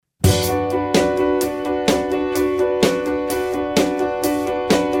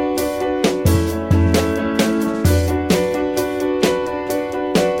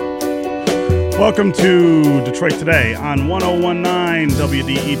Welcome to Detroit Today on 1019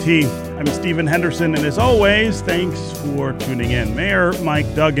 WDET. I'm Stephen Henderson, and as always, thanks for tuning in. Mayor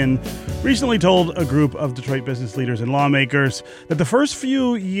Mike Duggan recently told a group of Detroit business leaders and lawmakers that the first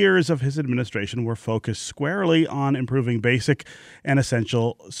few years of his administration were focused squarely on improving basic and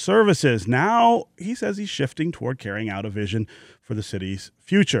essential services. Now, he says he's shifting toward carrying out a vision for the city's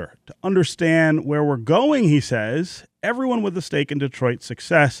future. To understand where we're going, he says, everyone with a stake in Detroit's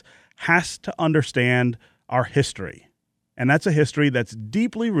success has to understand our history. And that's a history that's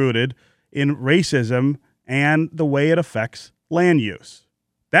deeply rooted in racism and the way it affects land use.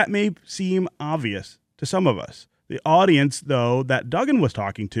 That may seem obvious to some of us. The audience, though, that Duggan was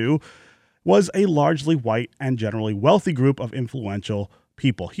talking to was a largely white and generally wealthy group of influential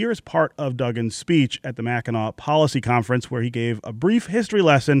people. Here's part of Duggan's speech at the Mackinac Policy Conference, where he gave a brief history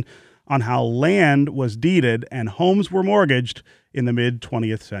lesson on how land was deeded and homes were mortgaged in the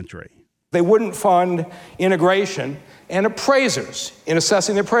mid-20th century. They wouldn't fund integration, and appraisers, in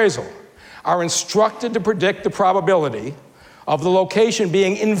assessing the appraisal, are instructed to predict the probability of the location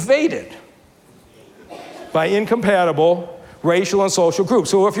being invaded by incompatible racial and social groups.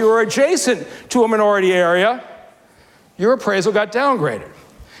 So if you were adjacent to a minority area, your appraisal got downgraded.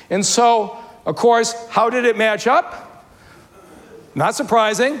 And so, of course, how did it match up? Not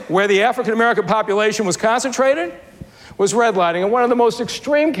surprising, where the African American population was concentrated was redlining, and one of the most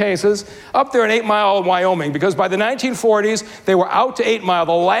extreme cases up there in 8 Mile, Wyoming, because by the 1940s, they were out to 8 Mile,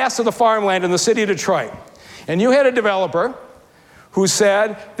 the last of the farmland in the city of Detroit. And you had a developer who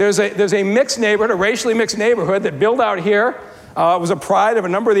said, there's a mixed neighborhood, a racially mixed neighborhood that built out here. It was a pride of a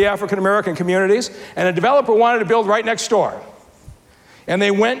number of the African American communities, and a developer wanted to build right next door. And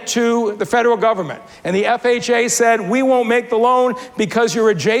they went to the federal government, and the FHA said, we won't make the loan because you're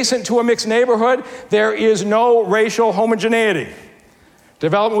adjacent to a mixed neighborhood. There is no racial homogeneity.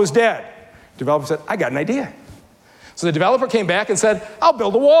 Development was dead. Developer said, I got an idea. So the developer came back and said, I'll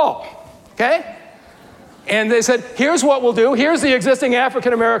build a wall, okay? And they said, here's what we'll do. Here's the existing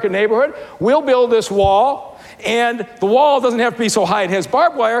African American neighborhood. We'll build this wall, and the wall doesn't have to be so high it has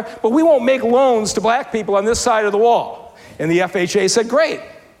barbed wire, but we won't make loans to black people on this side of the wall. And the FHA said, great.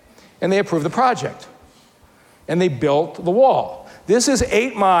 And they approved the project. And they built the wall. This is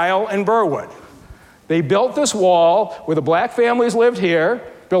 8 Mile and Burwood. They built this wall where the black families lived here,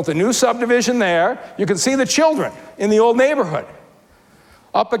 built a new subdivision there. You can see the children in the old neighborhood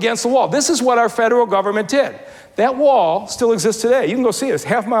up against the wall. This is what our federal government did. That wall still exists today. You can go see it. It's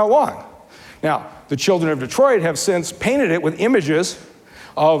half a mile long. Now, the children of Detroit have since painted it with images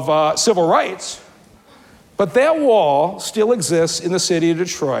of civil rights. But that wall still exists in the city of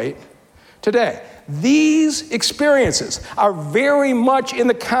Detroit today. These experiences are very much in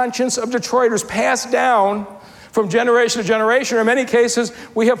the conscience of Detroiters, passed down from generation to generation. In many cases,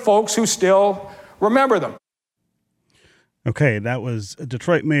 we have folks who still remember them. Okay, that was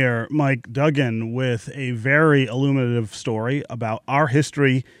Detroit Mayor Mike Duggan with a very illuminative story about our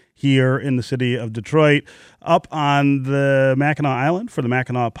history here in the city of Detroit, up on the Mackinac Island for the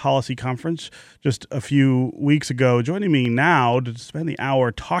Mackinac Policy Conference just a few weeks ago. Joining me now to spend the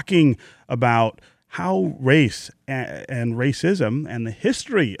hour talking about how race and racism and the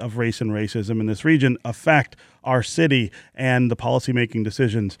history of race and racism in this region affect our city and the policymaking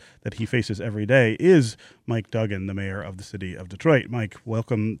decisions that he faces every day is Mike Duggan, the mayor of the city of Detroit. Mike,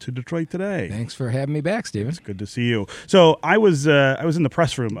 welcome to Detroit Today. Thanks for having me back, Stephen. It's good to see you. So I was in the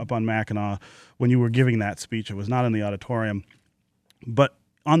press room up on Mackinac when you were giving that speech. It was not in the auditorium. But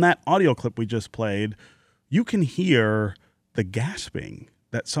on that audio clip we just played, you can hear the gasping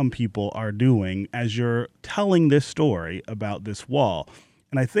that some people are doing as you're telling this story about this wall.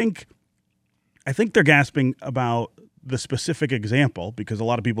 And I think they're gasping about the specific example because a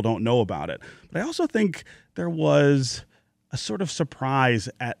lot of people don't know about it. But I also think there was a sort of surprise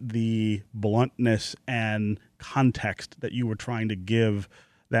at the bluntness and context that you were trying to give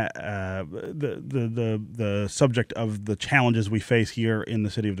that the subject of the challenges we face here in the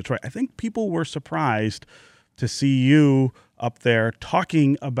city of Detroit. I think people were surprised to see you up there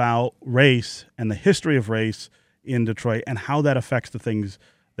talking about race and the history of race in Detroit and how that affects the things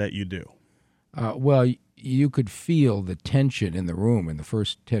that you do. Well, you could feel the tension in the room in the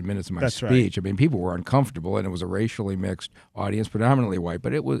first 10 minutes of my That's speech. right. I mean, people were uncomfortable, and it was a racially mixed audience, predominantly white,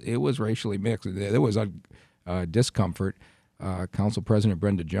 but it was racially mixed. There was discomfort. Council President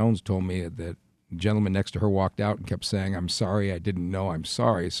Brenda Jones told me that the gentleman next to her walked out and kept saying, "I'm sorry, I didn't know, I'm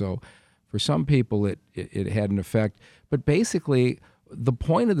sorry." So for some people, it had an effect. But basically, the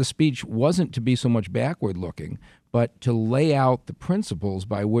point of the speech wasn't to be so much backward looking, but to lay out the principles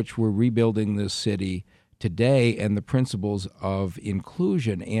by which we're rebuilding this city today and the principles of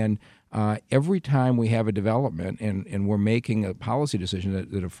inclusion. And every time we have a development and we're making a policy decision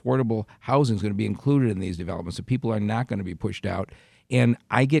that affordable housing is going to be included in these developments, that people are not going to be pushed out. And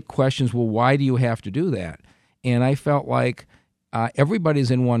I get questions, well, why do you have to do that? And I felt like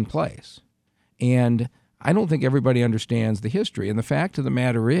everybody's in one place. And I don't think everybody understands the history. And the fact of the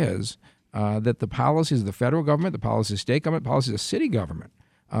matter is that the policies of the federal government, the policies of the state government, the policies of the city government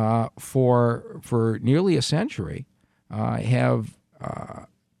for nearly a century have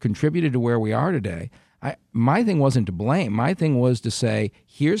contributed to where we are today. My thing wasn't to blame. My thing was to say,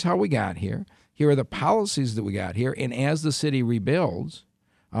 here's how we got here. Here are the policies that we got here. And as the city rebuilds,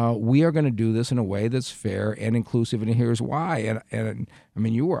 we are going to do this in a way that's fair and inclusive, and here's why. And I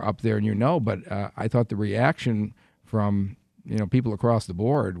mean, you were up there and you know, but I thought the reaction from people across the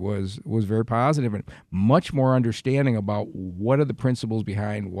board was very positive and much more understanding about what are the principles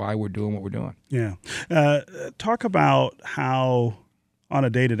behind why we're doing what we're doing. Yeah. Talk about how, on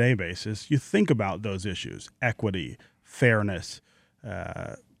a day-to-day basis, you think about those issues: equity, fairness,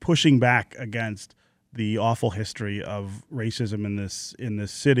 pushing back against the awful history of racism in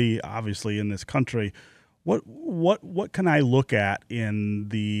this city, obviously in this country. What can I look at in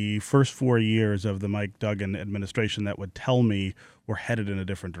the first 4 years of the Mike Duggan administration that would tell me we're headed in a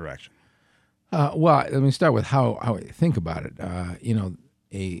different direction? Well, let me start with how I think about it.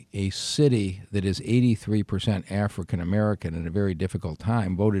 A city that is 83% African American in a very difficult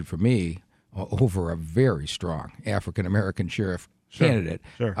time voted for me over a very strong African American sheriff candidate.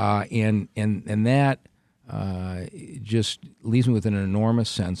 Sure. And that just leaves me with an enormous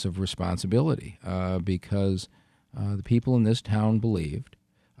sense of responsibility because the people in this town believed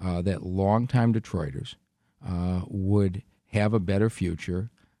that longtime Detroiters would have a better future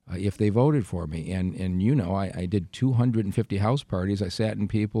if they voted for me. And I did 250 house parties. I sat in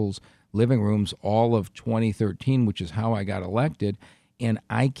people's living rooms all of 2013, which is how I got elected. And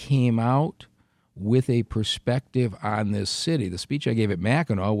I came out with a perspective on this city. The speech I gave at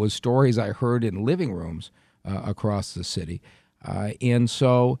Mackinac was stories I heard in living rooms across the city. And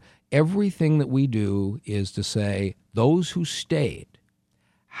so everything that we do is to say, those who stayed,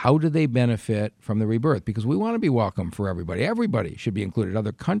 how do they benefit from the rebirth? Because we want to be welcome for everybody. Everybody should be included.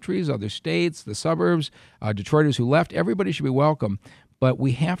 Other countries, other states, the suburbs, Detroiters who left, everybody should be welcome. But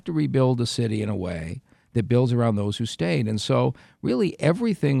we have to rebuild a city in a way that builds around those who stayed. And so really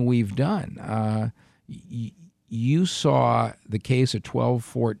everything we've done, you saw the case of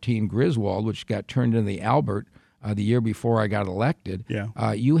 1214 Griswold, which got turned into the Albert the year before I got elected.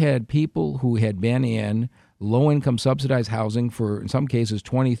 Yeah. You had people who had been in low-income subsidized housing for, in some cases,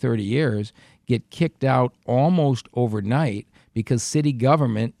 20, 30 years, get kicked out almost overnight because city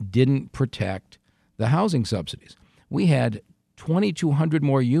government didn't protect the housing subsidies. We had 2,200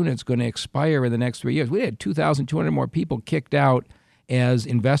 more units going to expire in the next 3 years. We had 2,200 more people kicked out as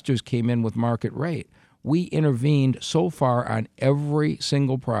investors came in with market rate. We intervened so far on every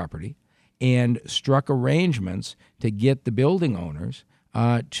single property and struck arrangements to get the building owners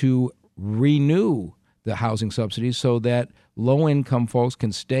to renew the housing subsidies so that low-income folks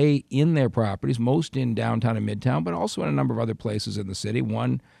can stay in their properties, most in downtown and midtown, but also in a number of other places in the city.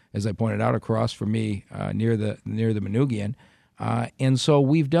 One, as I pointed out, across from me near the Manugian. And so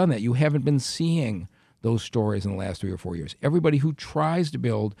we've done that. You haven't been seeing those stories in the last 3 or 4 years. Everybody who tries to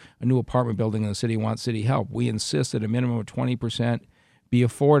build a new apartment building in the city wants city help. We insist that a minimum of 20% be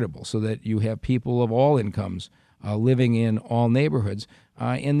affordable so that you have people of all incomes living in all neighborhoods.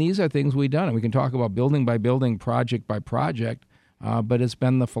 And these are things we've done. And we can talk about building by building, project by project, but it's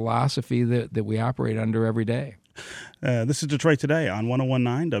been the philosophy that we operate under every day. This is Detroit Today on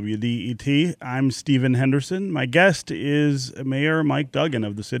 101.9 WDET. I'm Stephen Henderson. My guest is Mayor Mike Duggan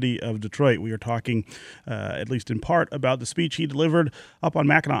of the city of Detroit. We are talking, at least in part, about the speech he delivered up on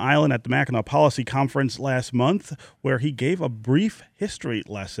Mackinac Island at the Mackinac Policy Conference last month, where he gave a brief history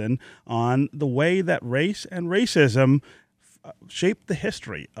lesson on the way that race and racism shaped the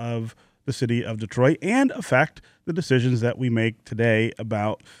history of the city of Detroit and affect the decisions that we make today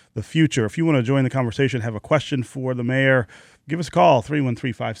about the future. If you want to join the conversation, have a question for the mayor, give us a call.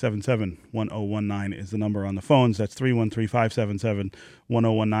 313-577-1019 is the number on the phones. That's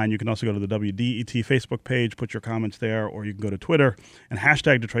 313-577-1019. You can also go to the WDET Facebook page, put your comments there, or you can go to Twitter and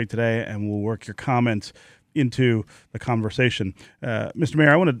hashtag Detroit Today, and we'll work your comments into the conversation. Mr. Mayor,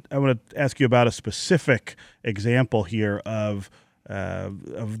 I want to ask you about a specific example here of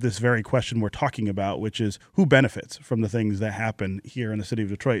this very question we're talking about, which is who benefits from the things that happen here in the city of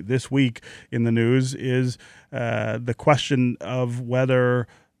Detroit. This week in the news is the question of whether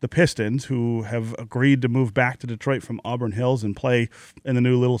the Pistons, who have agreed to move back to Detroit from Auburn Hills and play in the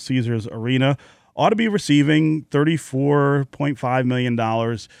new Little Caesars Arena, ought to be receiving $34.5 million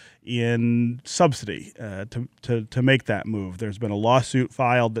in subsidy to make that move. There's been a lawsuit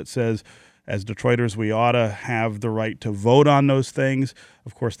filed that says, as Detroiters, we ought to have the right to vote on those things.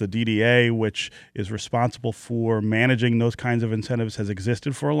 Of course, the DDA, which is responsible for managing those kinds of incentives, has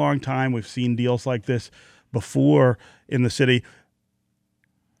existed for a long time. We've seen deals like this before in the city.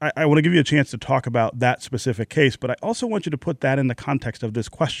 I want to give you a chance to talk about that specific case, but I also want you to put that in the context of this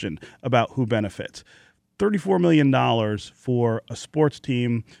question about who benefits. $34 million for a sports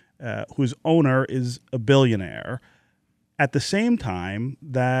team whose owner is a billionaire, at the same time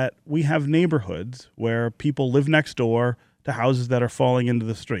that we have neighborhoods where people live next door to houses that are falling into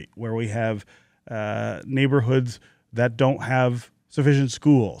the street, where we have neighborhoods that don't have sufficient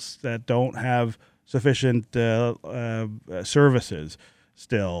schools, that don't have sufficient services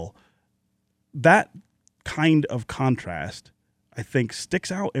still. That kind of contrast, I think,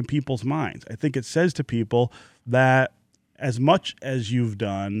 sticks out in people's minds. I think it says to people that as much as you've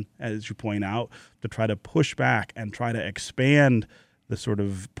done, as you point out, to try to push back and try to expand the sort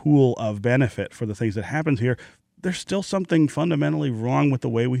of pool of benefit for the things that happens here, there's still something fundamentally wrong with the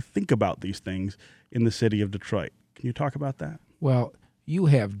way we think about these things in the city of Detroit. Can you talk about that? Well, you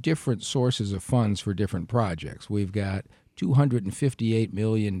have different sources of funds for different projects. We've got $258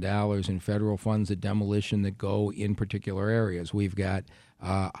 million in federal funds at demolition that go in particular areas. We've got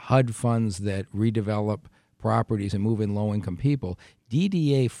HUD funds that redevelop properties and move in low-income people.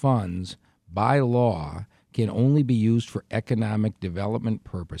 DDA funds, by law, can only be used for economic development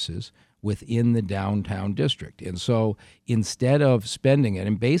purposes within the downtown district. And so instead of spending it,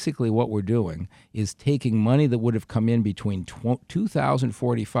 and basically what we're doing is taking money that would have come in between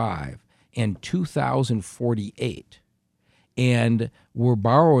 2045 and 2048, and we're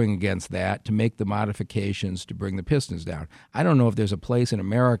borrowing against that to make the modifications to bring the Pistons down. I don't know if there's a place in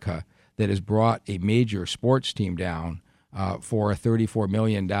America that has brought a major sports team down for a $34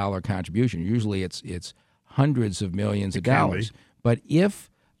 million contribution. Usually it's hundreds of millions of dollars. But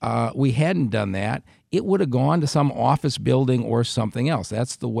if we hadn't done that, it would have gone to some office building or something else.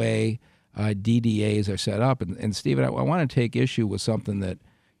 That's the way DDAs are set up. And Stephen, I want to take issue with something that,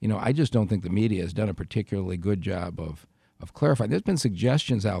 I just don't think the media has done a particularly good job of clarifying. There's been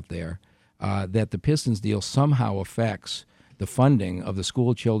suggestions out there that the Pistons deal somehow affects the funding of the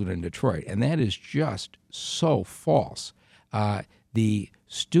school children in Detroit, and that is just so false. The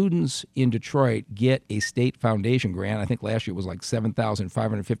students in Detroit get a state foundation grant. I think last year it was like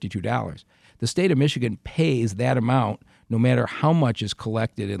 $7,552. The state of Michigan pays that amount no matter how much is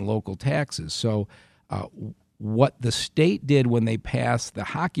collected in local taxes. So what the state did when they passed the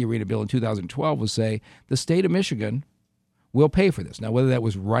hockey arena bill in 2012 was say the state of Michigan will pay for this. Now, whether that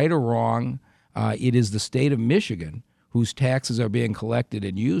was right or wrong, it is the state of Michigan whose taxes are being collected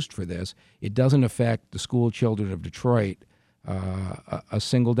and used for this. It doesn't affect the school children of Detroit a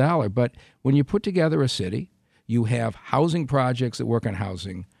single dollar. But when you put together a city, you have housing projects that work on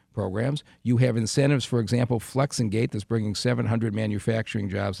housing programs. You have incentives, for example, Flex and Gate that's bringing 700 manufacturing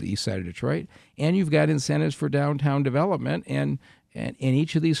jobs to the east side of Detroit. And you've got incentives for downtown development, and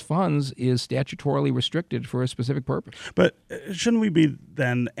each of these funds is statutorily restricted for a specific purpose. But shouldn't we be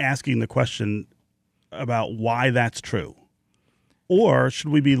then asking the question about why that's true? Or should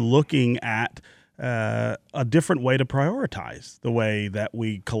we be looking at a different way to prioritize the way that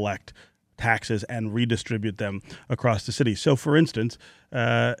we collect taxes and redistribute them across the city? So, for instance,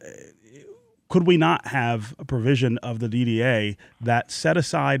 could we not have a provision of the DDA that set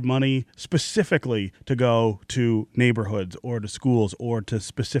aside money specifically to go to neighborhoods or to schools or to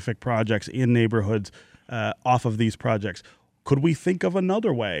specific projects in neighborhoods off of these projects? Could we think of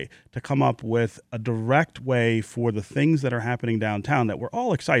another way to come up with a direct way for the things that are happening downtown that we're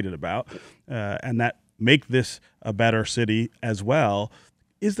all excited about and that make this a better city as well?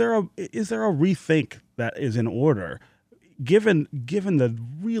 Is there a rethink that is in order, given the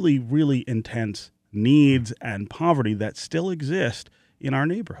really, really intense needs and poverty that still exist in our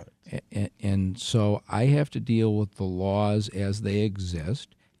neighborhoods? And so I have to deal with the laws as they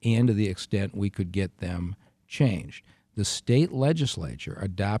exist and to the extent we could get them changed. The state legislature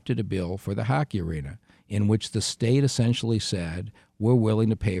adopted a bill for the hockey arena in which the state essentially said, we're willing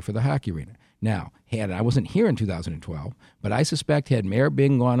to pay for the hockey arena. Now, I wasn't here in 2012, but I suspect had Mayor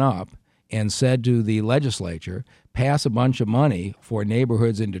Bing gone up and said to the legislature, pass a bunch of money for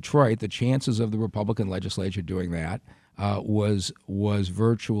neighborhoods in Detroit, the chances of the Republican legislature doing that was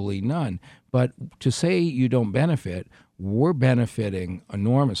virtually none. But to say you don't benefit, we're benefiting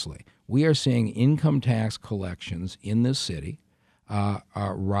enormously. We are seeing income tax collections in this city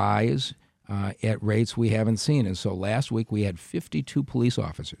rise at rates we haven't seen. And so last week we had 52 police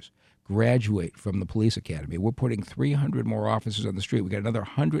officers graduate from the police academy. We're putting 300 more officers on the street. We got another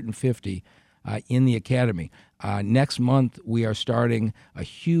 150 in the academy. Next month, we are starting a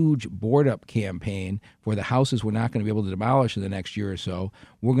huge board-up campaign for the houses we're not going to be able to demolish in the next year or so.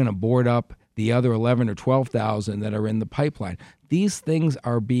 We're going to board up the other 11 or 12,000 that are in the pipeline. These things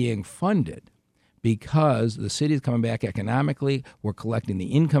are being funded because the city is coming back economically. We're collecting the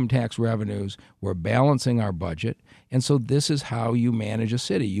income tax revenues. We're balancing our budget. And so this is how you manage a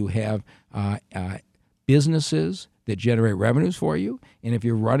city. You have businesses that generate revenues for you, and if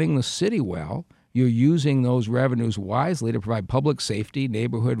you're running the city well, you're using those revenues wisely to provide public safety,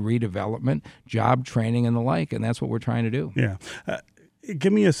 neighborhood redevelopment, job training, and the like, and that's what we're trying to do. Yeah.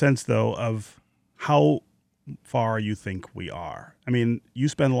 Give me a sense, though, of how far you think we are. I mean, you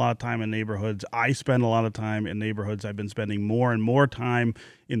spend a lot of time in neighborhoods. I spend a lot of time in neighborhoods. I've been spending more and more time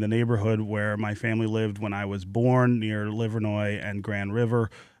in the neighborhood where my family lived when I was born, near Livernois and Grand River,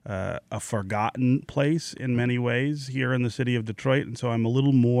 a forgotten place in many ways here in the city of Detroit. And so I'm a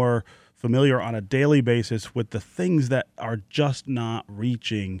little more familiar on a daily basis with the things that are just not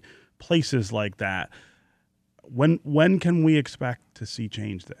reaching places like that. When can we expect to see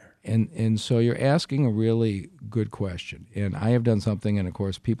change there? And so you're asking a really good question. And I have done something, and of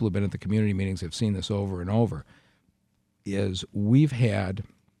course people who've been at the community meetings have seen this over and over, is we've had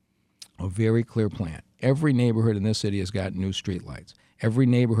a very clear plan. Every neighborhood in this city has got new streetlights. Every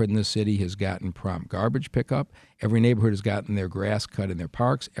neighborhood in this city has gotten prompt garbage pickup. Every neighborhood has gotten their grass cut in their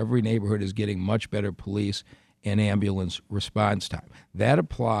parks. Every neighborhood is getting much better police and ambulance response time. That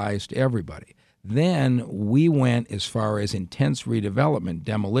applies to everybody. Then we went as far as intense redevelopment,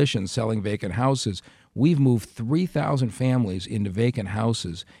 demolition, selling vacant houses. We've moved 3,000 families into vacant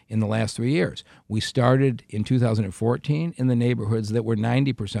houses in the last 3 years. We started in 2014 in the neighborhoods that were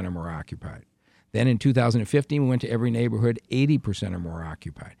 90% or more occupied. Then in 2015, we went to every neighborhood 80% or more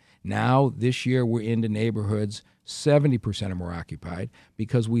occupied. Now, this year, we're into neighborhoods 70% or more occupied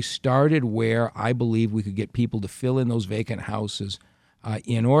because we started where I believe we could get people to fill in those vacant houses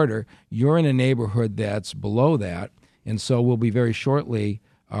in order. You're in a neighborhood that's below that, and so we'll be very shortly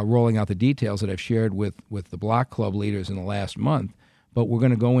rolling out the details that I've shared with the block club leaders in the last month, but we're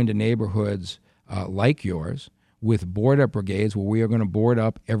going to go into neighborhoods like yours with board-up brigades where we are going to board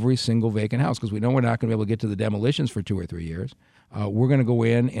up every single vacant house because we know we're not going to be able to get to the demolitions for 2 or 3 years. We're going to go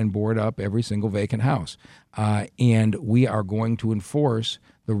in and board up every single vacant house. And we are going to enforce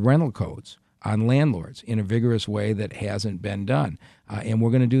the rental codes on landlords in a vigorous way that hasn't been done. And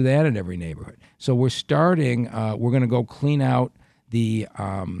we're going to do that in every neighborhood. So we're starting, we're going to go clean out the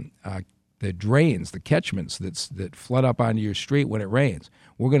drains, the catchments that flood up onto your street when it rains.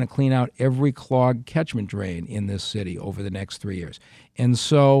 We're going to clean out every clogged catchment drain in this city over the next 3 years. And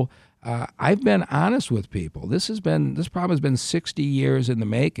so I've been honest with people. This problem has been 60 years in the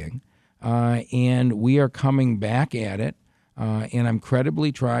making, and we are coming back at it. And I'm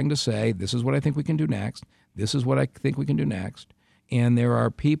credibly trying to say, this is what I think we can do next. This is what I think we can do next. And there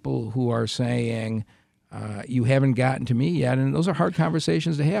are people who are saying, you haven't gotten to me yet. And those are hard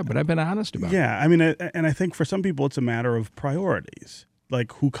conversations to have, but I've been honest about it. Yeah, I mean, and I think for some people it's a matter of priorities,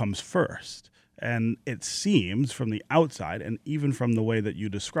 like who comes first. And it seems from the outside, and even from the way that you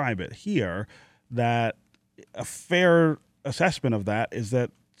describe it here, that a fair assessment of that is that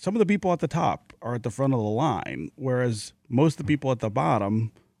some of the people at the top are at the front of the line, whereas most of the people at the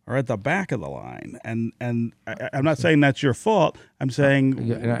bottom are at the back of the line. And I'm not saying that's your fault. I'm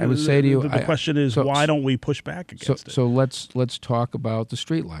saying I would say to you, the question is, why don't we push back against it? So let's talk about the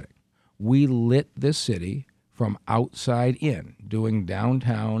street lighting. We lit this city from outside in, doing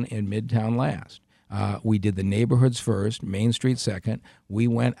downtown and midtown last. We did the neighborhoods first, Main Street second. We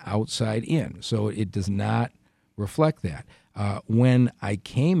went outside in, so it does not reflect that. When I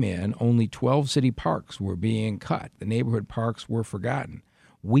came in, only 12 city parks were being cut. The neighborhood parks were forgotten.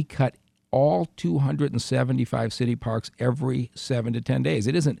 We cut all 275 city parks every 7 to 10 days.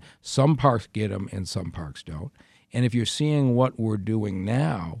 It isn't some parks get them and some parks don't. And if you're seeing what we're doing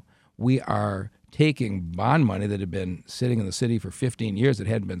now, we are taking bond money that had been sitting in the city for 15 years that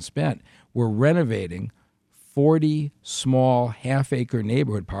hadn't been spent. We're renovating 40 small half-acre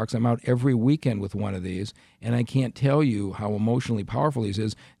neighborhood parks. I'm out every weekend with one of these, and I can't tell you how emotionally powerful this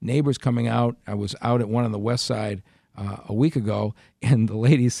is. Neighbors coming out. I was out at one on the west side a week ago, and the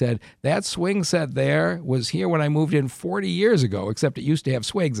lady said, that swing set there was here when I moved in 40 years ago, except it used to have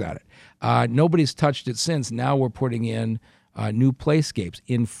swigs on it. Nobody's touched it since. Now we're putting in new playscapes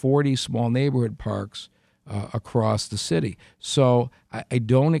in 40 small neighborhood parks across the city. So I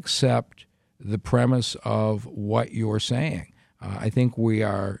don't accept the premise of what you're saying. I think we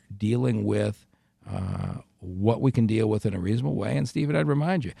are dealing with what we can deal with in a reasonable way. And, Stephen, I'd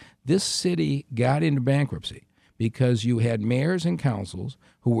remind you, this city got into bankruptcy because you had mayors and councils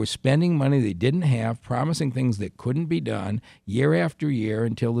who were spending money they didn't have, promising things that couldn't be done year after year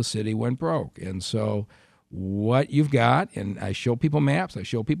until the city went broke. And so what you've got, and I show people maps, I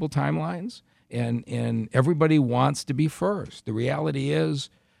show people timelines, and everybody wants to be first. The reality is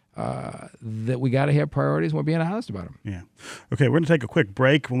that we got to have priorities, and we're being honest about them. Yeah. Okay, we're going to take a quick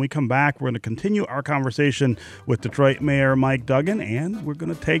break. When we come back, we're going to continue our conversation with Detroit Mayor Mike Duggan, and we're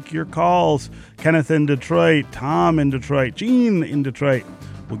going to take your calls. Kenneth in Detroit, Tom in Detroit, Gene in Detroit.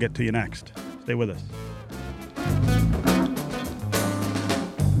 We'll get to you next. Stay with us.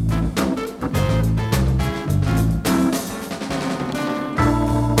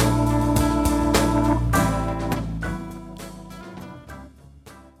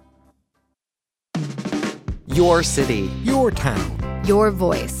 Your city. Your town. Your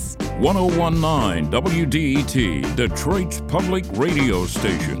voice. 1019 WDET, Detroit's public radio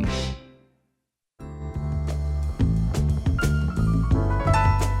station.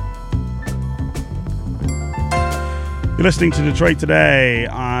 You're listening to Detroit Today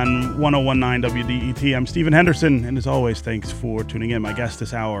on 1019 WDET. I'm Stephen Henderson, and as always, thanks for tuning in. My guest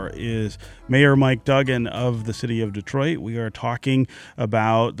this hour is Mayor Mike Duggan of the city of Detroit. We are talking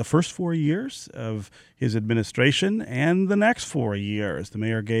about the first 4 years of his administration and the next 4 years. The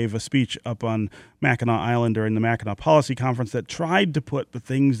mayor gave a speech up on Mackinac Island during the Mackinac Policy Conference that tried to put the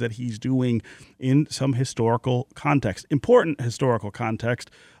things that he's doing in some historical context, important historical context,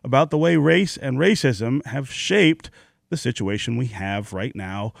 about the way race and racism have shaped the situation we have right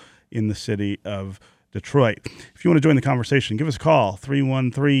now in the city of Detroit. If you want to join the conversation, give us a call.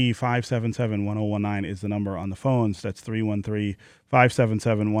 313-577-1019 is the number on the phones. That's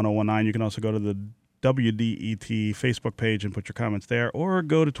 313-577-1019. You can also go to the WDET Facebook page and put your comments there, or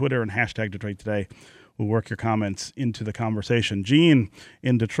go to Twitter and hashtag Detroit Today. We'll work your comments into the conversation. Gene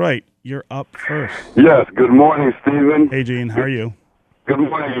in Detroit, you're up first. Yes, good morning, Stephen. Hey, Gene, how are you? Good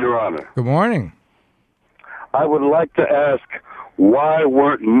morning, Your Honor. Good morning. I would like to ask, why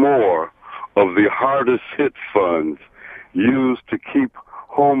weren't more of the hardest hit funds used to keep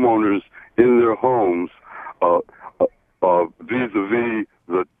homeowners in their homes vis-a-vis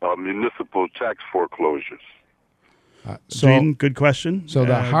the municipal tax foreclosures? Gene, good question. So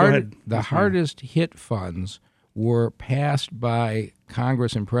the hardest hit funds were passed by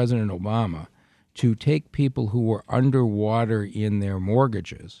Congress and President Obama to take people who were underwater in their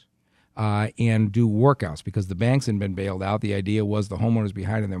mortgages and do workouts, because the banks had been bailed out. The idea was the homeowners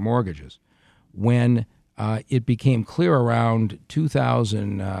behind in their mortgages. When it became clear around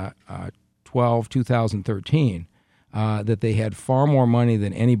 2012, 2013, that they had far more money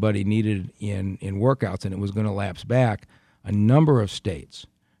than anybody needed in workouts, and it was going to lapse back, a number of states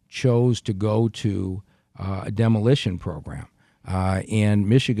chose to go to a demolition program, and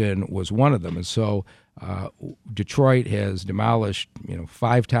Michigan was one of them. And so Detroit has demolished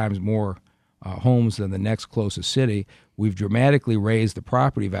 5 times more homes than the next closest city. We've dramatically raised the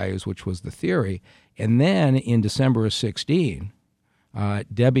property values, which was the theory. And then in December of 2016,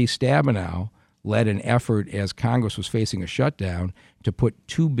 Debbie Stabenow led an effort, as Congress was facing a shutdown, to put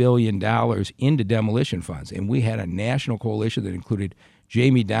 $2 billion into demolition funds. And we had a national coalition that included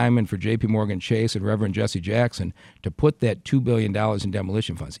Jamie Dimon for J.P. Morgan Chase and Reverend Jesse Jackson to put that $2 billion in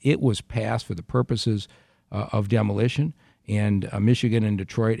demolition funds. It was passed for the purposes of demolition, and Michigan and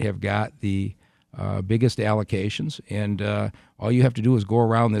Detroit have got the biggest allocations. And all you have to do is go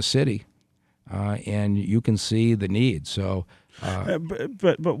around this city, and you can see the need. So.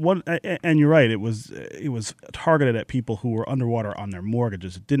 But one, and you're right. It was targeted at people who were underwater on their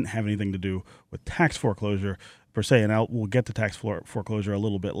mortgages. It didn't have anything to do with tax foreclosure per se. And we'll get to tax foreclosure a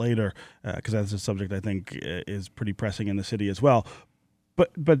little bit later, because that's a subject I think is pretty pressing in the city as well.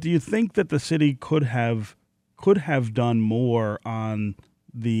 But do you think that the city could have done more on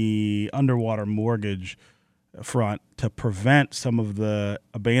the underwater mortgage front to prevent some of the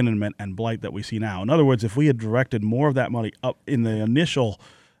abandonment and blight that we see now? In other words, if we had directed more of that money up in the initial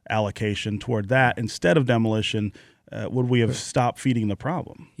allocation toward that instead of demolition, would we have stopped feeding the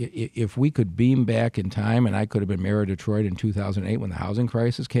problem? If we could beam back in time, and I could have been mayor of Detroit in 2008 when the housing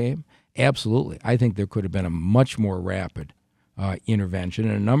crisis came, absolutely. I think there could have been a much more rapid intervention,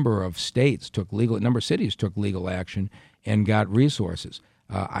 and a number of cities took legal action and got resources.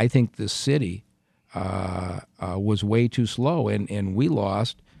 I think the city was way too slow, and we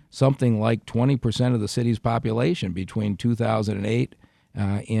lost something like 20% of the city's population between 2008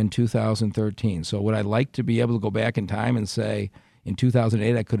 and 2013. So would I like to be able to go back in time and say, in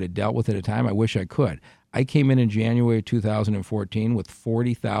 2008 I could have dealt with it at a time? I wish I could. I came in January of 2014 with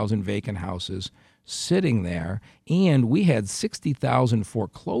 40,000 vacant houses sitting there, and we had 60,000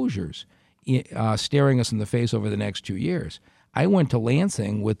 foreclosures staring us in the face over the next 2 years. I went to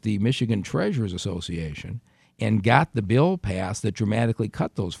Lansing with the Michigan Treasurers Association and got the bill passed that dramatically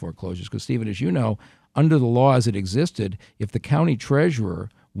cut those foreclosures. Because, Stephen, as you know, under the law as it existed, if the county treasurer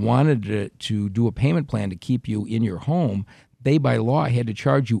wanted to do a payment plan to keep you in your home, they, by law, had to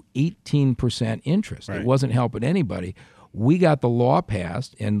charge you 18% interest. Right. It wasn't helping anybody. We got the law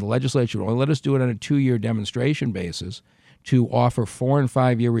passed, and the legislature only let us do it on a 2-year demonstration basis to offer 4- and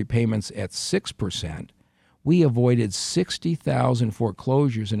 5-year repayments at 6%. We avoided 60,000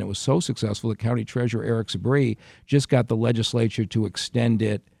 foreclosures, and it was so successful that County Treasurer Eric Sabri just got the legislature to extend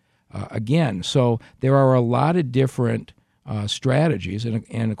it again. So there are a lot of different strategies,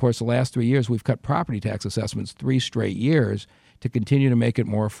 and of course the last 3 years we've cut property tax assessments 3 straight years to continue to make it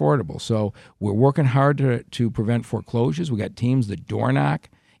more affordable. So we're working hard to prevent foreclosures. We got teams that door knock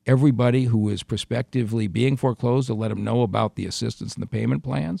everybody who is prospectively being foreclosed to let them know about the assistance and the payment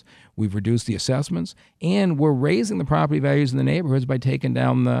plans. We've reduced the assessments, and we're raising the property values in the neighborhoods by taking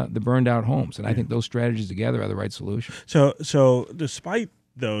down the burned out homes. And I think those strategies together are the right solution. So despite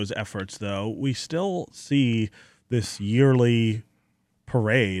those efforts, though, we still see this yearly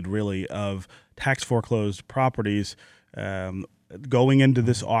parade, really, of tax foreclosed properties going into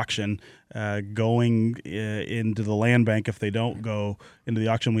this auction, going into the land bank. If they don't go into the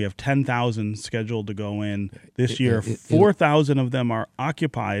auction, we have 10,000 scheduled to go in this year. 4,000 of them are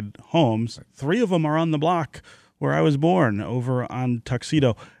occupied homes. 3 of them are on the block where I was born, over on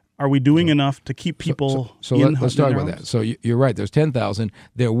Tuxedo. Are we doing enough to keep people in? Let's talk about that. So you're right. There's 10,000.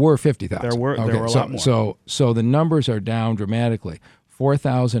 There were 50,000. There were a lot more. So the numbers are down dramatically.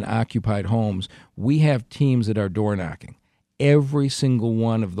 4,000 occupied homes. We have teams that are door knocking every single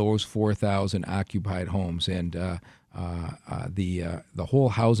one of those 4,000 occupied homes, and the whole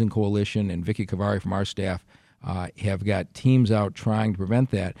housing coalition and Vicky Kavari from our staff have got teams out trying to prevent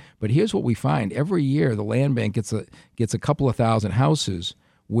that. But here's what we find: every year the land bank gets a couple of thousand houses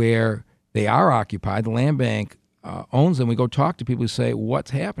where they are occupied. The land bank owns them. We go talk to people who say, "What's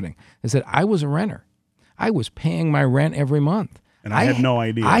happening?" They said, "I was a renter. I was paying my rent every month. And I had no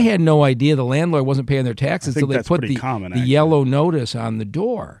idea. I had no idea the landlord wasn't paying their taxes until they put the yellow notice on the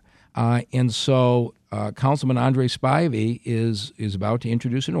door." And so Councilman Andre Spivey is about to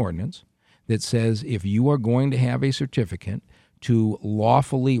introduce an ordinance that says if you are going to have a certificate to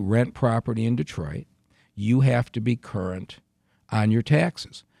lawfully rent property in Detroit, you have to be current on your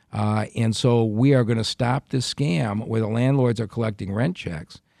taxes. And so we are going to stop this scam where the landlords are collecting rent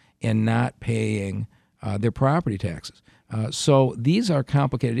checks and not paying their property taxes. So these are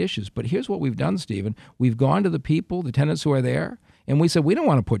complicated issues. But here's what we've done, Stephen. We've gone to the people, the tenants who are there, and we said, we don't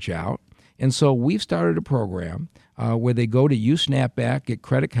want to put you out. And so we've started a program where they go to USnapback, get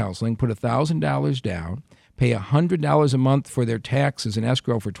credit counseling, put $1,000 down, pay $100 a month for their taxes in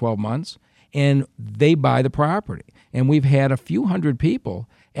escrow for 12 months, and they buy the property. And we've had a few hundred people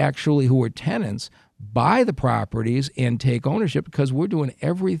actually who are tenants buy the properties and take ownership because we're doing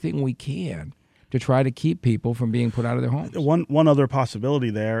everything we can to try to keep people from being put out of their homes. One other possibility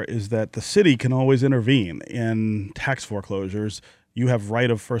there is that the city can always intervene in tax foreclosures. You have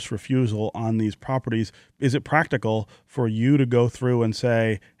right of first refusal on these properties. Is it practical for you to go through and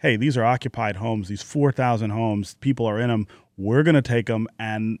say, hey, these are occupied homes, these 4,000 homes, people are in them, we're going to take them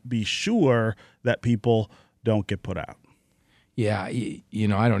and be sure that people don't get put out? Yeah, you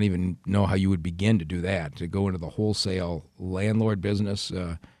know, I don't even know how you would begin to do that, to go into the wholesale landlord business.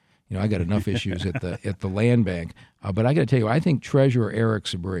 You know, I got enough issues at the land bank. But I got to tell you, I think Treasurer Eric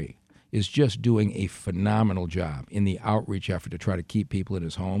Sabri is just doing a phenomenal job in the outreach effort to try to keep people in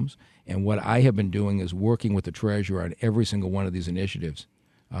his homes. And what I have been doing is working with the treasurer on every single one of these initiatives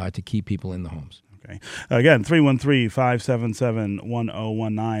to keep people in the homes. Okay. Again,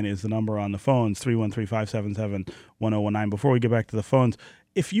 313-577-1019 is the number on the phones, 313-577-1019. Before we get back to the phones,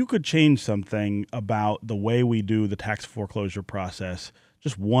 if you could change something about the way we do the tax foreclosure process,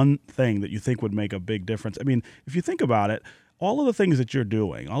 just one thing that you think would make a big difference. I mean, if you think about it, all of the things that you're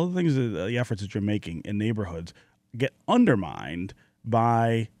doing, all of the things, the efforts that you're making in neighborhoods get undermined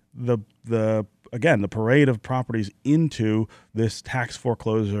by the parade of properties into this tax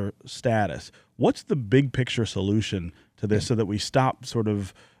foreclosure status. What's the big picture solution to this so that we stop sort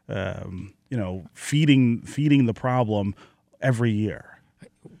of, feeding the problem every year?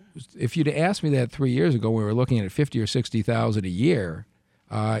 If you'd asked me that 3 years ago, when we were looking at 50 or 60,000 a year,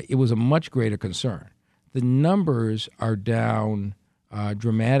 it was a much greater concern. The numbers are down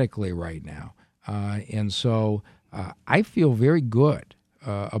dramatically right now. And so I feel very good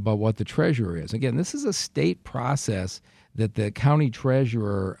about what the treasurer is. Again, this is a state process that the county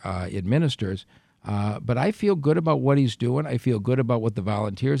treasurer administers. But I feel good about what he's doing. I feel good about what the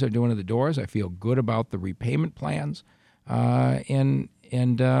volunteers are doing at the doors. I feel good about the repayment plans. What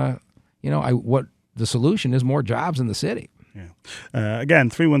the solution is more jobs in the city. Yeah. Again,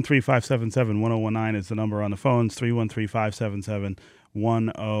 313-577-1019 is the number on the phones,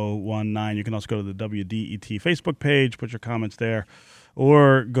 313-577-1019. You can also go to the WDET Facebook page, put your comments there,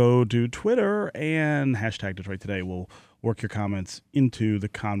 or go to Twitter and hashtag Detroit Today. We'll work your comments into the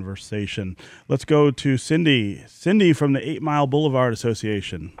conversation. Let's go to Cindy. Cindy from the 8 Mile Boulevard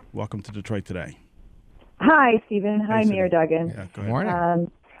Association. Welcome to Detroit Today. Hi, Stephen. Hi, Cindy. Mayor Duggan. Yeah, go ahead. Morning.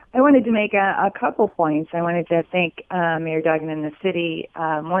 I wanted to make a couple points. I wanted to thank Mayor Duggan and the city.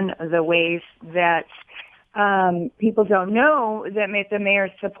 One of the ways that people don't know that the mayor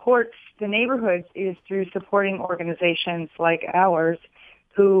supports the neighborhoods is through supporting organizations like ours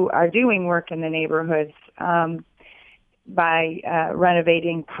who are doing work in the neighborhoods by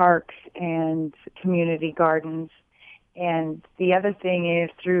renovating parks and community gardens. And the other thing is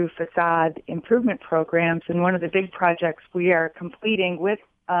through facade improvement programs. And one of the big projects we are completing with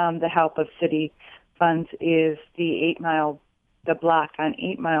the help of city funds is the block on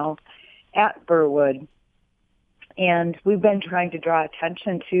 8 Mile at Burwood. And we've been trying to draw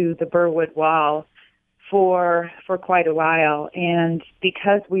attention to the Burwood Wall for quite a while. And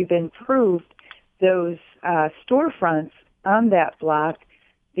because we've improved those storefronts on that block,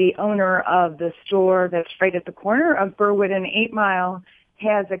 the owner of the store that's right at the corner of Burwood and 8 Mile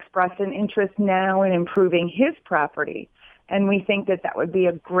has expressed an interest now in improving his property. And we think that would be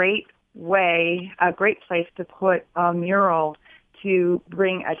a great place to put a mural to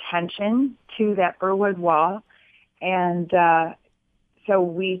bring attention to that Burwood Wall. And so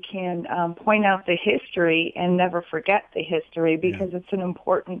we can point out the history and never forget the history, because it's an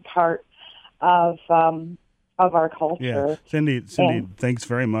important part of our culture. Yeah, Cindy, thanks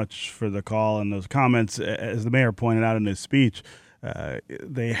very much for the call and those comments. As the mayor pointed out in his speech,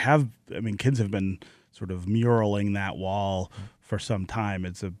 kids have been sort of muraling that wall for some time.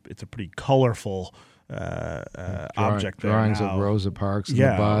 It's a pretty colorful object there drawings now. of Rosa Parks and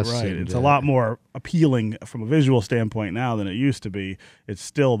the bus. Right. And, it's a lot more appealing from a visual standpoint now than it used to be. It's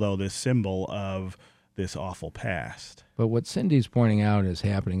still, though, this symbol of this awful past. But what Cindy's pointing out is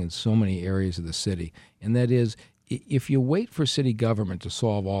happening in so many areas of the city, and that is, if you wait for city government to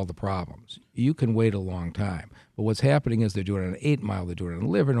solve all the problems, you can wait a long time. But what's happening is they're doing it on 8 Mile, they're doing it on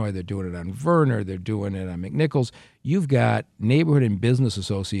Livernois, they're doing it on Verner, they're doing it on McNichols. You've got neighborhood and business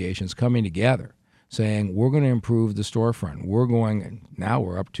associations coming together saying, we're going to improve the storefront. Now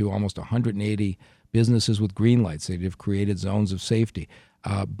we're up to almost 180 businesses with green lights. They've created zones of safety.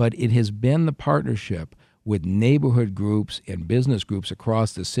 But it has been the partnership with neighborhood groups and business groups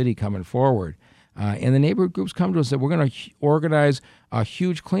across the city coming forward. And the neighborhood groups come to us and say, we're going to organize a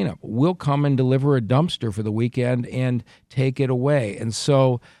huge cleanup. We'll come and deliver a dumpster for the weekend and take it away. And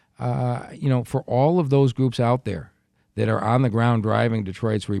so, for all of those groups out there that are on the ground driving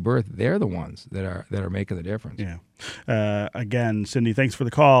Detroit's rebirth, they're the ones that are making the difference. Yeah. Again, Cindy, thanks for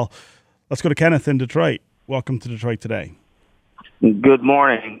the call. Let's go to Kenneth in Detroit. Welcome to Detroit Today. Good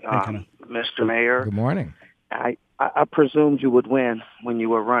morning, Kenneth. Mr. Mayor. Good morning. I presumed you would win when you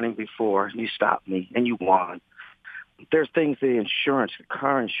were running before. You stopped me, and you won. There's things, the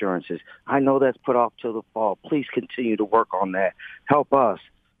car insurances, I know that's put off till the fall. Please continue to work on that. Help us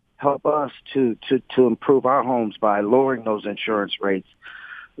to improve our homes by lowering those insurance rates,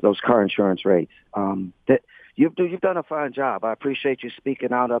 those car insurance rates. That you've done a fine job. I appreciate you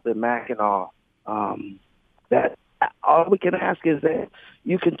speaking out up in Mackinac. That all we can ask is that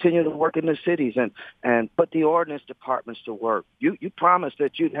you continue to work in the cities and put the ordinance departments to work. You promised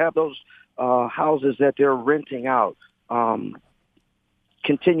that you'd have those houses that they're renting out.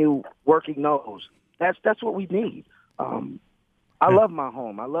 Continue working those. That's what we need. I love my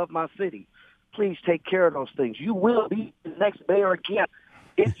home. I love my city. Please take care of those things. You will be the next mayor again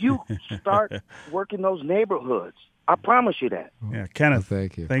if you start working those neighborhoods. I promise you that. Yeah, Kenneth,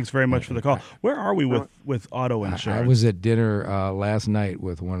 thank you. Thanks very much for the call. Where are we with auto insurance? I was at dinner last night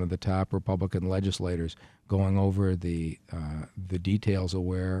with one of the top Republican legislators going over the details of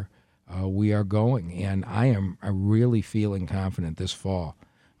where we are going. And I'm really feeling confident this fall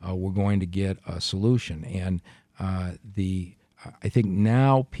we're going to get a solution. And I think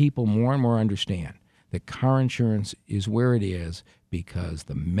now people more and more understand that car insurance is where it is because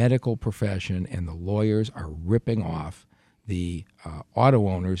the medical profession and the lawyers are ripping off the auto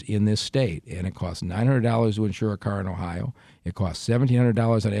owners in this state. And it costs $900 to insure a car in Ohio. It costs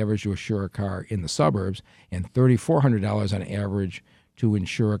 $1,700 on average to insure a car in the suburbs and $3,400 on average to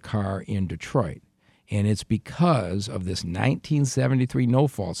insure a car in Detroit. And it's because of this 1973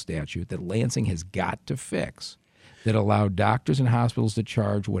 no-fault statute that Lansing has got to fix that allowed doctors and hospitals to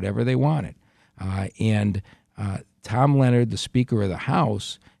charge whatever they wanted. Tom Leonard, the Speaker of the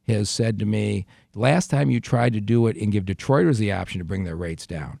House, has said to me, last time you tried to do it and give Detroiters the option to bring their rates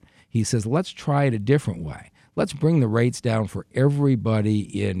down, he says, let's try it a different way. Let's bring the rates down for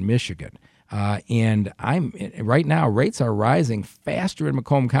everybody in Michigan. And right now, rates are rising faster in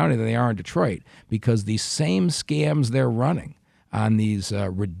Macomb County than they are in Detroit because these same scams they're running on these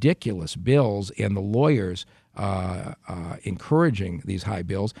ridiculous bills and the lawyers encouraging these high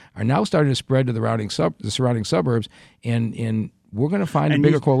bills are now starting to spread to the surrounding suburbs, and we're going to find a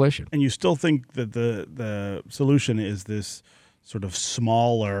bigger coalition. And you still think that the solution is this sort of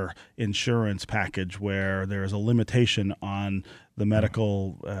smaller insurance package where there is a limitation on the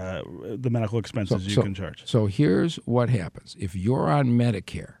medical expenses you can charge. So here's what happens. If you're on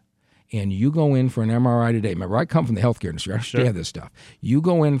Medicare and you go in for an MRI today, remember, I come from the healthcare industry. I understand this stuff. You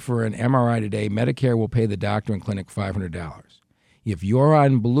go in for an MRI today, Medicare will pay the doctor and clinic $500. If you're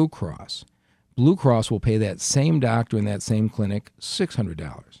on Blue Cross will pay that same doctor and that same clinic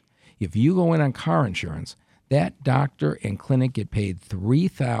 $600. If you go in on car insurance, that doctor and clinic get paid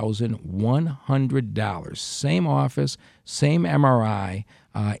 $3,100. Same office, same MRI,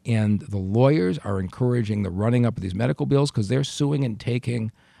 and the lawyers are encouraging the running up of these medical bills because they're suing and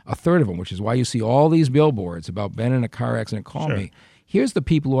taking a third of them, which is why you see all these billboards about Ben in a car accident, call me. Here's the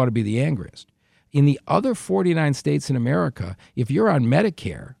people who ought to be the angriest. In the other 49 states in America, if you're on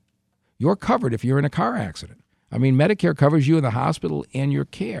Medicare, you're covered if you're in a car accident. I mean, Medicare covers you in the hospital and your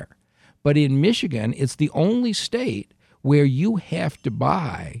care. But in Michigan, it's the only state where you have to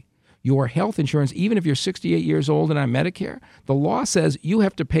buy your health insurance, even if you're 68 years old and on Medicare. The law says you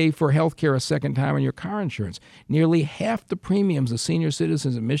have to pay for health care a second time on your car insurance. Nearly half the premiums the senior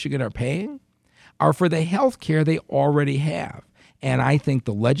citizens in Michigan are paying are for the health care they already have. And I think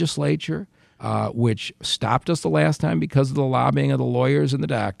the legislature, which stopped us the last time because of the lobbying of the lawyers and the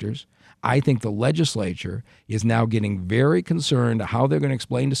doctors, I think the legislature is now getting very concerned how they're going to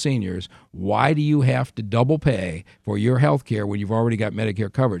explain to seniors, why do you have to double pay for your health care when you've already got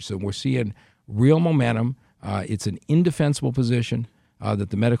Medicare coverage? So we're seeing real momentum. It's an indefensible position that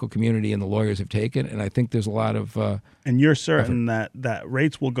the medical community and the lawyers have taken, and I think there's a lot of and you're certain that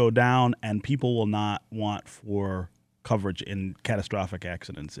rates will go down and people will not want for coverage in catastrophic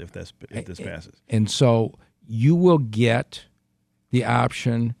accidents if this passes. And so you will get the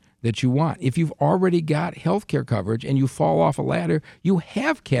option that you want. If you've already got health care coverage and you fall off a ladder, you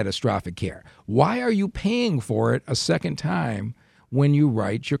have catastrophic care. Why are you paying for it a second time when you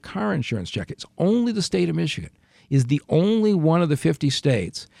write your car insurance check? It's only the state of Michigan is the only one of the 50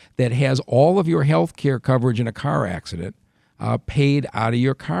 states that has all of your health care coverage in a car accident paid out of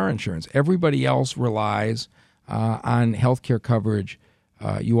your car insurance. Everybody else relies on health care coverage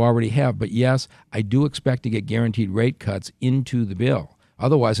you already have. But yes, I do expect to get guaranteed rate cuts into the bill.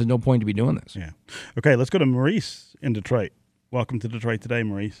 Otherwise, there's no point to be doing this. Yeah. Okay, let's go to Maurice in Detroit. Welcome to Detroit Today,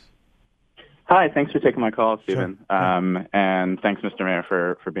 Maurice. Hi, thanks for taking my call, Stephen. Sure. And thanks, Mr. Mayor,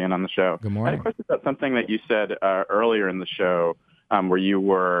 for being on the show. Good morning. I had a question about something that you said earlier in the show where you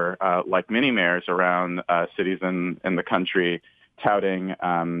were, like many mayors around cities in the country, touting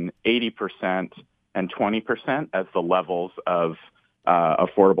 80% and 20% as the levels of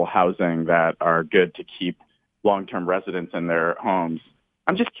affordable housing that are good to keep long-term residents in their homes.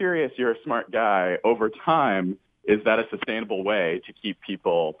 I'm just curious, you're a smart guy. Over time, is that a sustainable way to keep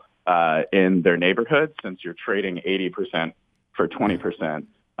people in their neighborhoods since you're trading 80% for 20%?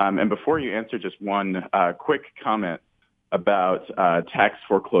 And before you answer, just one quick comment about tax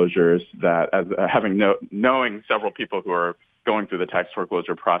foreclosures that knowing several people who are going through the tax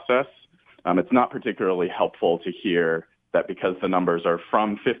foreclosure process, it's not particularly helpful to hear that because the numbers are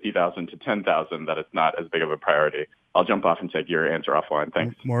from 50,000 to 10,000, that it's not as big of a priority. I'll jump off and take your answer offline.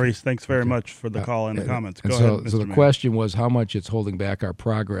 Thanks. Maurice, thanks very much for the call and the comments. Go ahead, Mr. So the Mayor. question was how much it's holding back our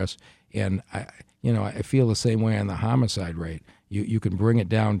progress. And I feel the same way on the homicide rate. You can bring it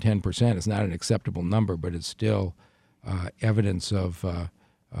down 10%. It's not an acceptable number, but it's still evidence of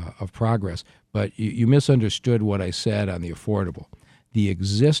progress. But you misunderstood what I said on the affordable. The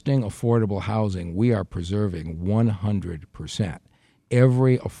existing affordable housing, we are preserving 100%.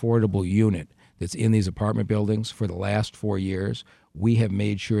 Every affordable unit that's in these apartment buildings for the last 4 years, we have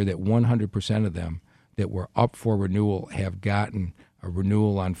made sure that 100% of them that were up for renewal have gotten a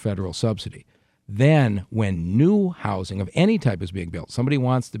renewal on federal subsidy. Then when new housing of any type is being built, somebody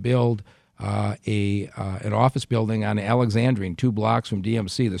wants to build an office building on Alexandrine, 2 blocks from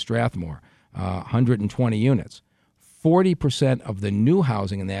DMC, the Strathmore, 120 units. 40% of the new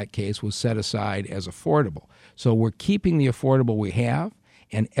housing in that case was set aside as affordable. So we're keeping the affordable we have,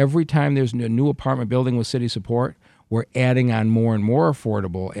 and every time there's a new apartment building with city support, we're adding on more and more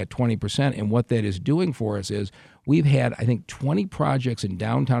affordable at 20%. And what that is doing for us is we've had, I think, 20 projects in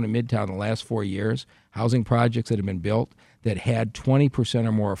downtown and midtown in the last 4 years, housing projects that have been built that had 20%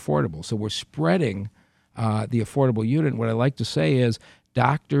 or more affordable. So we're spreading the affordable unit. What I like to say is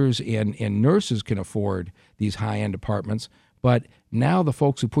doctors and nurses can afford these high-end apartments, but now the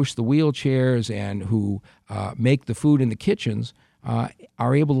folks who push the wheelchairs and who make the food in the kitchens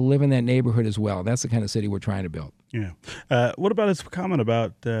are able to live in that neighborhood as well. That's the kind of city we're trying to build. Yeah. What about his comment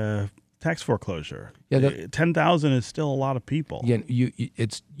about tax foreclosure? Yeah, 10,000 is still a lot of people. Yeah,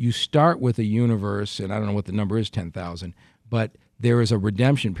 you start with a universe, and I don't know what the number is, 10,000, but there is a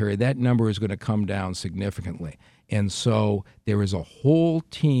redemption period. That number is going to come down significantly. And so there is a whole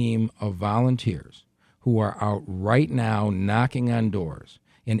team of volunteers who are out right now knocking on doors.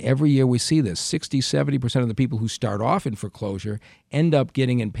 And every year we see this. 60-70% of the people who start off in foreclosure end up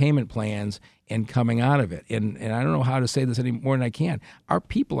getting in payment plans and coming out of it. And I don't know how to say this any more than I can. Our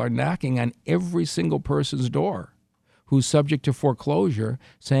people are knocking on every single person's door who's subject to foreclosure,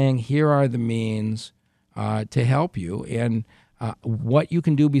 saying, here are the means to help you. And what you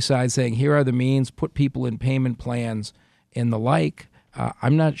can do besides saying, here are the means, put people in payment plans and the like,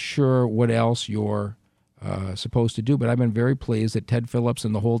 I'm not sure what else you're supposed to do, but I've been very pleased that Ted Phillips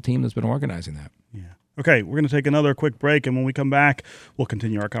and the whole team that's been organizing that. Yeah. Okay, we're going to take another quick break, and when we come back, we'll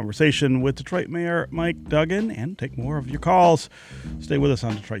continue our conversation with Detroit Mayor Mike Duggan and take more of your calls. Stay with us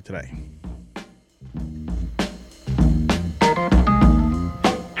on Detroit Today.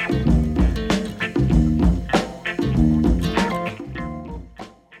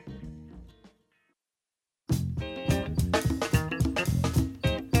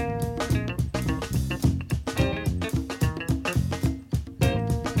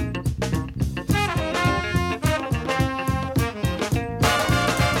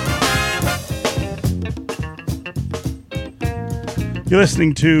 You're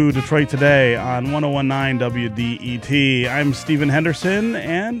listening to Detroit Today on 1019 WDET. I'm Stephen Henderson,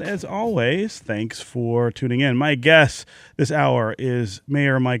 and as always, thanks for tuning in. My guest this hour is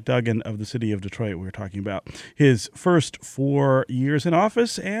Mayor Mike Duggan of the city of Detroit. We're talking about his first 4 years in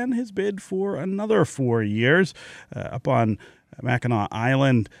office and his bid for another 4 years up on Mackinac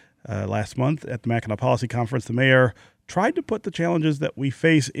Island last month at the Mackinac Policy Conference. The mayor tried to put the challenges that we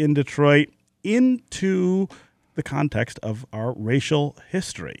face in Detroit into the context of our racial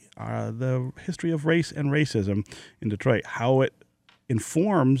history, the history of race and racism in Detroit, how it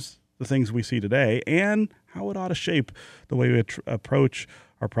informs the things we see today, and how it ought to shape the way we approach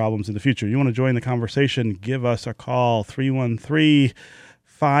our problems in the future. You want to join the conversation, give us a call,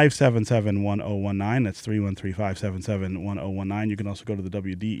 313-577-1019. That's 313-577-1019. You can also go to the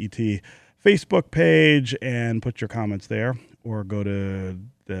WDET Facebook page and put your comments there, or go to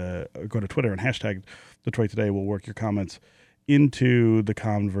Twitter and hashtag Detroit Today. Will work your comments into the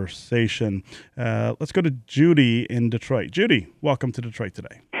conversation. Let's go to Judy in Detroit. Judy, welcome to Detroit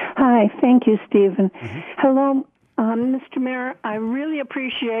Today. Hi, thank you, Stephen. Mm-hmm. Hello, Mr. Mayor. I really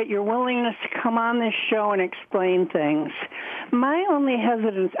appreciate your willingness to come on this show and explain things. My only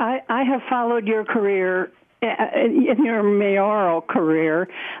hesitance, I have followed your career, in your mayoral career,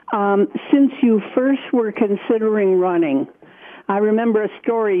 since you first were considering running. I remember a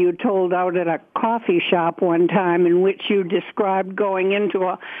story you told out at a coffee shop one time in which you described going into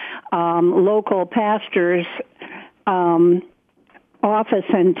a local pastor's office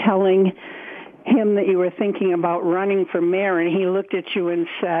and telling him that you were thinking about running for mayor, and he looked at you and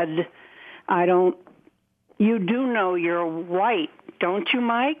said, you do know you're white, don't you,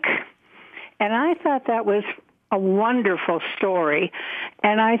 Mike? And I thought that was a wonderful story,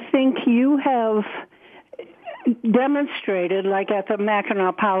 and I think you have demonstrated, like at the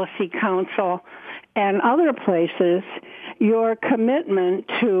Mackinac Policy Council and other places, your commitment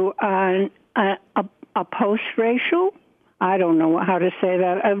to a post-racial, I don't know how to say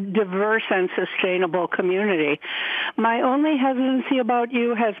that, a diverse and sustainable community. My only hesitancy about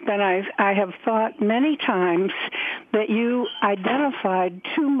you has been I have thought many times that you identified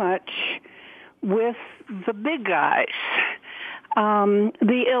too much with the big guys, the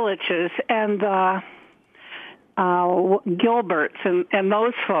Illiches and the Gilberts and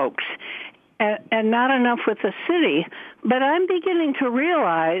those folks, and not enough with the city. But I'm beginning to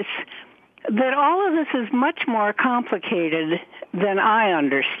realize that all of this is much more complicated than I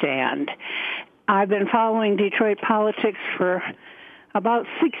understand. I've been following Detroit politics for about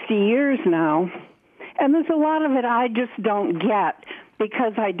 60 years now, and there's a lot of it I just don't get.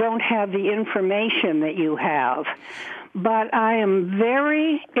 because I don't have the information that you have. But I am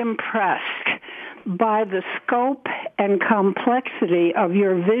very impressed by the scope and complexity of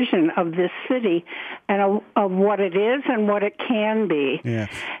your vision of this city and of what it is and what it can be. Yeah.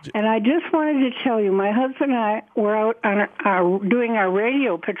 And I just wanted to tell you, my husband and I were out on doing our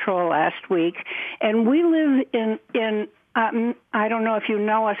radio patrol last week, and we live in I don't know if you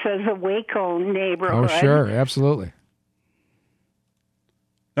know us as a Waco neighborhood. Oh, sure, absolutely.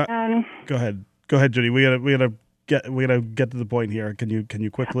 Go ahead, Judy. We gotta get to the point here. Can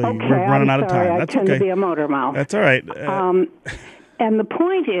you quickly? Okay, We're running out of sorry. time. I That's tend okay. to be a motor mouth. That's all right. And the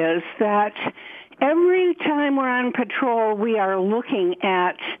point is that every time we're on patrol, we are looking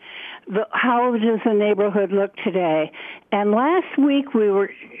at how does the neighborhood look today. And last week we were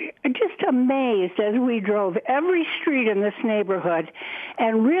just amazed as we drove every street in this neighborhood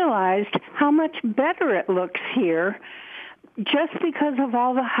and realized how much better it looks here, just because of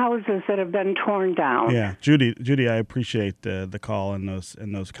all the houses that have been torn down. Yeah, Judy, I appreciate the call and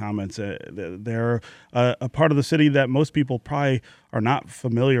those comments. They're a part of the city that most people probably are not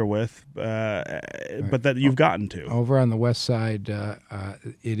familiar with, but that you've gotten to. Over on the west side,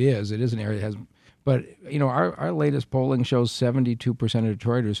 it is an area that has. But our latest polling shows 72% of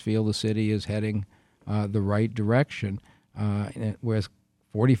Detroiters feel the city is heading the right direction, whereas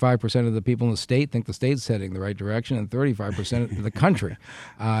 45% of the people in the state think the state's heading the right direction, and 35% of the country.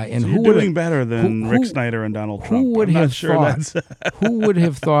 And so you're doing better than Rick Snyder and Donald Trump. Who would have thought? Who would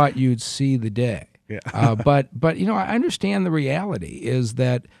have thought you'd see the day? Yeah. But I understand the reality is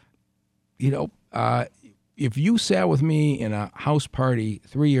that if you sat with me in a house party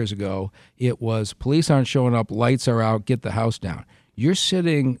 3 years ago, it was police aren't showing up, lights are out, get the house down. You're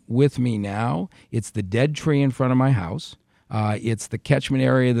sitting with me now. It's the dead tree in front of my house. It's the catchment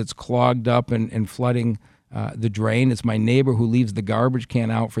area that's clogged up and flooding the drain. It's my neighbor who leaves the garbage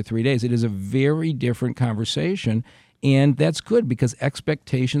can out for 3 days. It is a very different conversation, and that's good because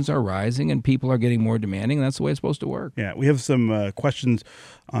expectations are rising and people are getting more demanding, and that's the way it's supposed to work. Yeah, we have some questions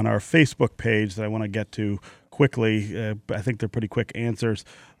on our Facebook page that I want to get to quickly. I think they're pretty quick answers.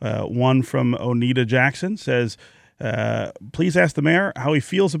 One from Onita Jackson says, please ask the mayor how he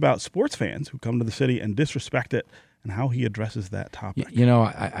feels about sports fans who come to the city and disrespect it, and how he addresses that topic.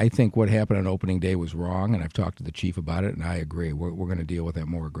 I think what happened on opening day was wrong, and I've talked to the chief about it, and I agree. We're going to deal with that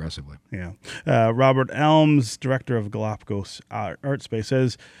more aggressively. Yeah. Robert Elms, director of Galapagos Art Space,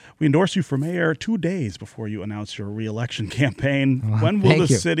 says, we endorse you for mayor 2 days before you announce your re-election campaign. When will the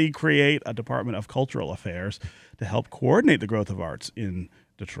city create a Department of Cultural Affairs to help coordinate the growth of arts in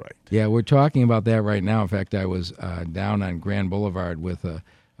Detroit? Yeah, we're talking about that right now. In fact, I was down on Grand Boulevard with a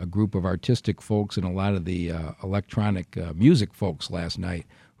group of artistic folks and a lot of the electronic music folks last night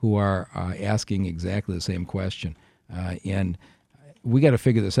who are asking exactly the same question. And we got to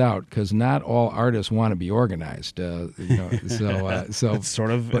figure this out because not all artists want to be organized. So it's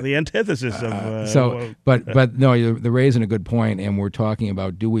sort of the antithesis of. But no, they're raising a good point, and we're talking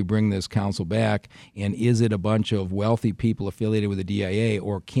about do we bring this council back, and is it a bunch of wealthy people affiliated with the DIA,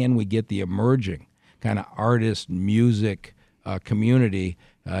 or can we get the emerging kind of artist music community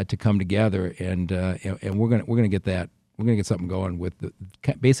to come together, and we're gonna get that. We're gonna get something going with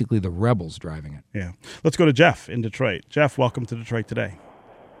basically the rebels driving it. Yeah, let's go to Jeff in Detroit. Jeff, welcome to Detroit Today.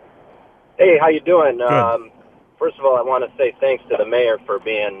 Hey, how you doing? Good. First of all, I want to say thanks to the mayor for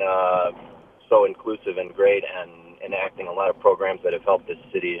being so inclusive and great and enacting a lot of programs that have helped this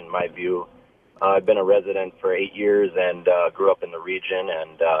city, in my view. I've been a resident for 8 years and grew up in the region,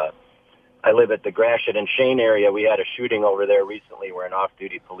 and I live at the Gratiot and Shane area. We had a shooting over there recently where an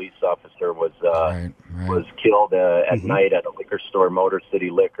off-duty police officer was was killed at night at a liquor store, Motor City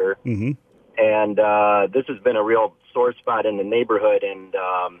Liquor. Mm-hmm. And this has been a real sore spot in the neighborhood. And,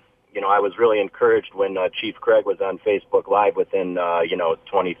 I was really encouraged when Chief Craig was on Facebook Live within,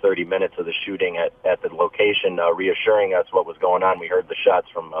 20, 30 minutes of the shooting at the location, reassuring us what was going on. We heard the shots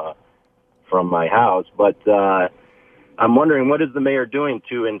from my house. But I'm wondering, what is the mayor doing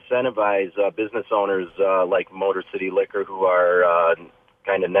to incentivize business owners like Motor City Liquor who are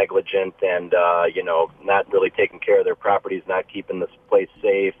kind of negligent and, not really taking care of their properties, not keeping this place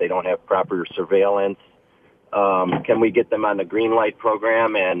safe? They don't have proper surveillance. Can we get them on the green light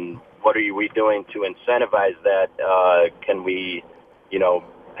program? And what are we doing to incentivize that? Can we,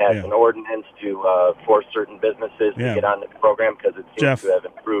 pass an ordinance to force certain businesses to get on the program? Because it seems to have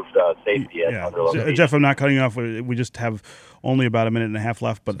improved safety at other locations. Jeff, I'm not cutting you off. We just have only about a minute and a half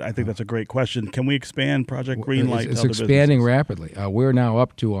left, but I think that's a great question. Can we expand Project Greenlight? It's expanding rapidly. We're now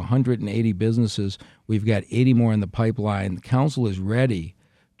up to 180 businesses. We've got 80 more in the pipeline. The council is ready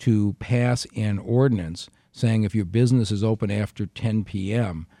to pass an ordinance saying if your business is open after 10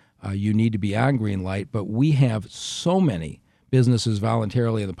 p.m., you need to be on green light. But we have so many businesses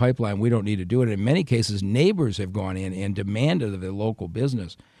voluntarily in the pipeline, we don't need to do it. In many cases, neighbors have gone in and demanded of their local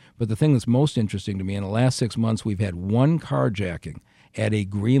business. But the thing that's most interesting to me, in the last 6 months, we've had one carjacking at a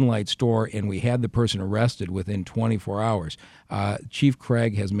green light store, and we had the person arrested within 24 hours. Chief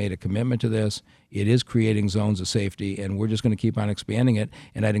Craig has made a commitment to this. It is creating zones of safety, and we're just going to keep on expanding it.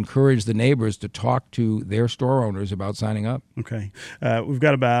 And I'd encourage the neighbors to talk to their store owners about signing up. Okay. We've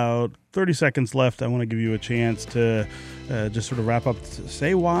got about 30 seconds left. I want to give you a chance to just sort of wrap up,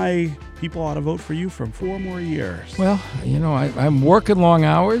 say why people ought to vote for you for 4 more years. Well, I'm working long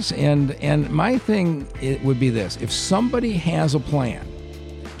hours, and my thing it would be this. If somebody has a plan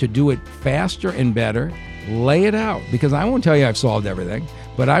to do it faster and better, lay it out, because I won't tell you I've solved everything,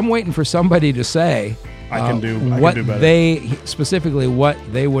 but I'm waiting for somebody to say I can do better. Specifically what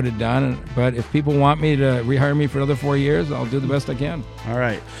they would have done. But if people want me to rehire me for another 4 years, I'll do the best I can. All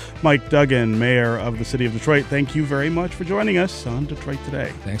right. Mike Duggan, Mayor of the City of Detroit, thank you very much for joining us on Detroit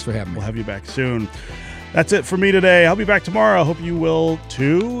Today. Thanks for having me. We'll have you back soon. That's it for me today. I'll be back tomorrow. I hope you will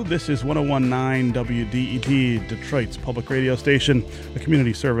too. This is 101.9 WDET, Detroit's public radio station, a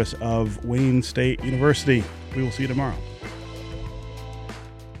community service of Wayne State University. We will see you tomorrow.